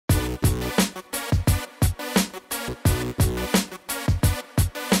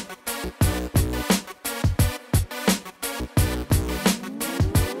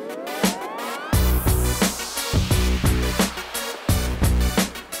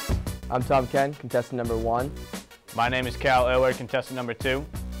I'm Tom Ken, contestant number 1. My name is Cal Elward, contestant number 2.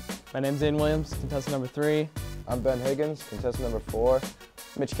 My name's Ian Williams, contestant number 3. I'm Ben Higgins, contestant number 4.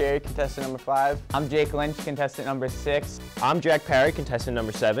 Mitch Carey, contestant number 5. I'm Jake Lynch, contestant number 6. I'm Jack Parry, contestant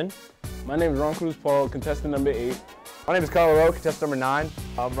number 7. My name is Ron Cruz Paul, contestant number 8. My name is Kyle Rowe, contestant number 9.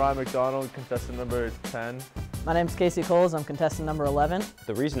 I'm Ryan McDonald, contestant number 10. My name's Casey Coles, I'm contestant number 11.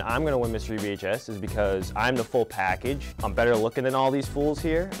 The reason I'm going to win Mr. EBHS is because I'm the full package. I'm better looking than all these fools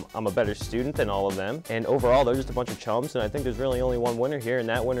here. I'm a better student than all of them. And overall, they're just a bunch of chumps, and I think there's really only one winner here, and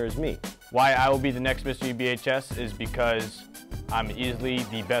that winner is me. Why I will be the next Mr. EBHS is because I'm easily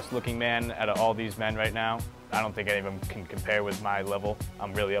the best looking man out of all these men right now. I don't think any of them can compare with my level.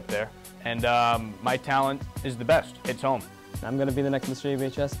 I'm really up there. And my talent is the best. It's home. I'm going to be the next Mr.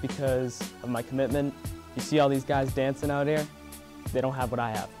 EBHS because of my commitment. You see all these guys dancing out here? They don't have what I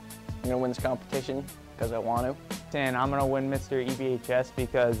have. I'm going to win this competition because I want to. And I'm going to win Mr. EBHS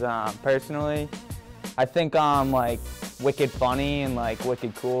because personally, I think I'm like wicked funny and like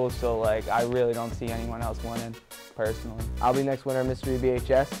wicked cool, so like I really don't see anyone else winning, personally. I'll be next winner of Mr.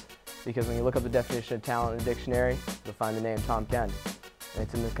 EBHS because when you look up the definition of talent in the dictionary, you'll find the name Tom Ken. And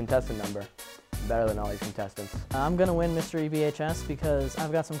it's in the contestant number. Better than all these contestants. I'm going to win Mr. EBHS because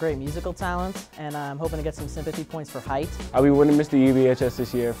I've got some great musical talent and I'm hoping to get some sympathy points for height. I'll be winning Mr. EBHS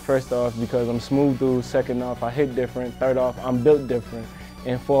this year, first off because I'm smooth dude, second off I hit different, third off I'm built different,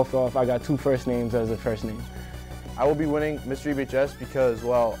 and fourth off I got 2 first names as a first name. I will be winning Mr. EBHS because,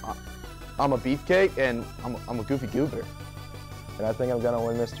 well, I'm a beefcake and I'm a goofy goober. And I think I'm going to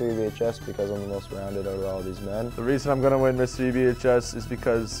win Mr. EBHS because I'm the most rounded out of all these men. The reason I'm going to win Mr. EBHS is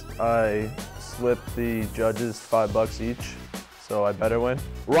because I slipped the judges $5 each, so I better win.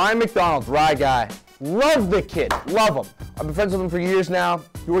 Ryan McDonald, Rye guy. Love the kid, love him. I've been friends with him for years now.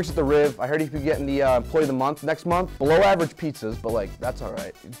 He works at the Riv. I heard he could be getting the Employee of the Month next month. Below average pizzas, but like, that's all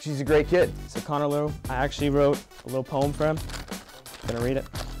right. She's a great kid. So Connor Lou, I actually wrote a little poem for him. Gonna read it.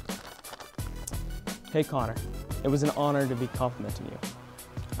 Hey Connor, it was an honor to be complimenting you.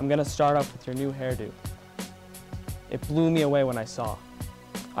 I'm gonna start off with your new hairdo. It blew me away when I saw.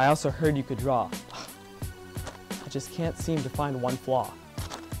 I also heard you could draw. I just can't seem to find one flaw.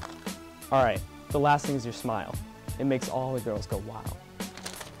 All right, the last thing is your smile. It makes all the girls go wow.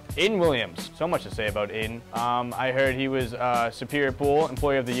 Aiden Williams, so much to say about Aiden. I heard he was Superior Pool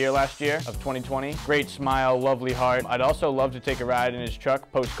Employee of the Year last year of 2020. Great smile, lovely heart. I'd also love to take a ride in his truck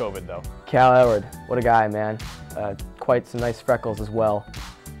post-COVID though. Cal Elward, what a guy, man. Quite some nice freckles as well.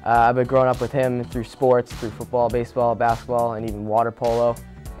 I've been growing up with him through sports, through football, baseball, basketball, and even water polo.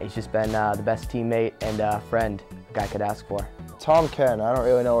 He's just been the best teammate and friend a guy could ask for. Tom Ken, I don't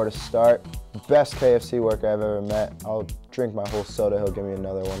really know where to start. Best KFC worker I've ever met. I'll drink my whole soda, he'll give me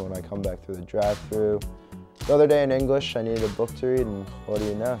another one when I come back through the drive-thru. The other day in English, I needed a book to read, and what do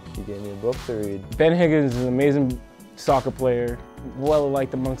you know? He gave me a book to read. Ben Higgins is an amazing soccer player,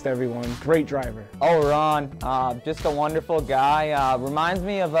 well-liked amongst everyone, great driver. Oh, Ron, just a wonderful guy. Reminds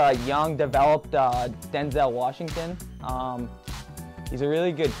me of a young, developed Denzel Washington. He's a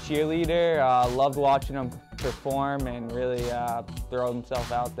really good cheerleader. Loved watching him perform and really throw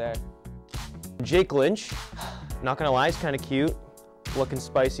himself out there. Jake Lynch, not gonna lie, he's kind of cute, looking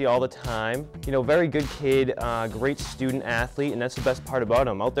spicy all the time. You know, very good kid, great student athlete, and that's the best part about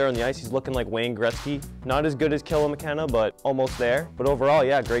him. Out there on the ice, he's looking like Wayne Gretzky. Not as good as Killa McKenna, but almost there. But overall,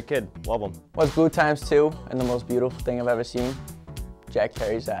 yeah, great kid, love him. What's Blue ×2 and the most beautiful thing I've ever seen? Jack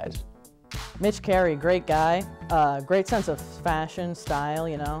Parry's eyes. Mitch Carey, great guy. Great sense of fashion, style,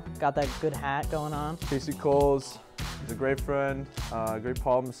 you know. Got that good hat going on. Casey Coles, he's a great friend, great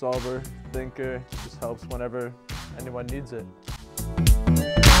problem solver, thinker, just helps whenever anyone needs it.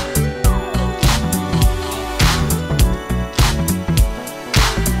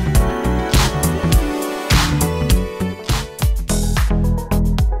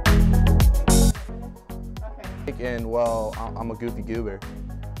 And well, I'm a goofy goober.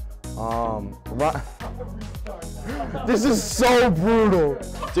 This is so brutal.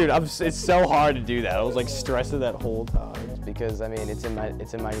 Dude, it's so hard to do that. I was like stressing that whole time. Because I mean, it's in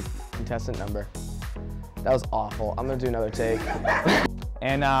my contestant number. That was awful. I'm gonna do another take.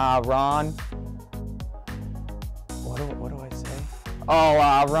 And Ron. What do I say?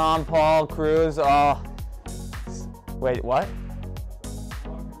 Oh, Ron Paul Cruz. Oh, wait, what?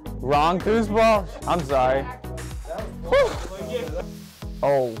 Ron Cruzball? I'm sorry.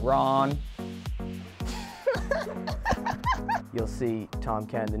 Oh, Ron. you'll see Tom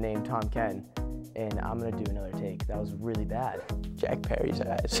Ken, the name Tom Ken, and I'm gonna do another take. That was really bad. Jack Perry's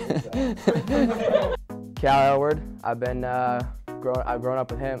eyes. Cal Elward, I've grown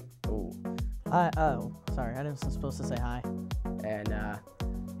up with him. Ooh. Oh, sorry, I wasn't supposed to say hi. And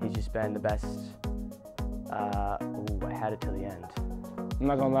he's just been the best. Ooh, I had it till the end. I'm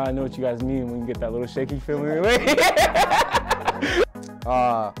not gonna lie, I know what you guys mean when you get that little shaky feeling in your leg.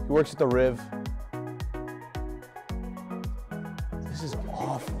 He works at the Riv. This is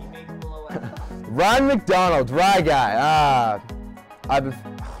awful. Ryan McDonald, Rye guy.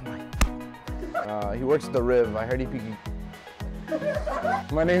 He works at the Riv. I heard he could.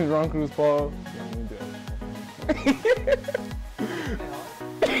 My name's Ron Cruz Paul.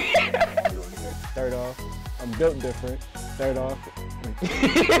 Third off, I'm built different. Third off.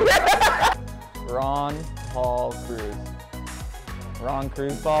 Ron Paul Cruz. Ron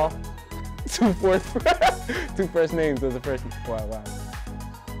Cruz Paul. Two first names. Those are first. Wow.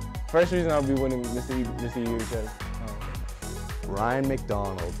 First reason I'll be winning Mr. EBHS. Ryan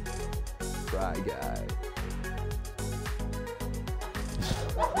McDonald, Rye guy.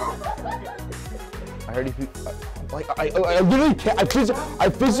 I heard he. I literally can't. I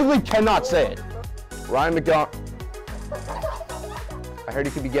physically cannot say it. Ryan McDonald. I heard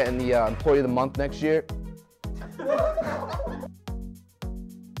he could be getting the Employee of the Month next year.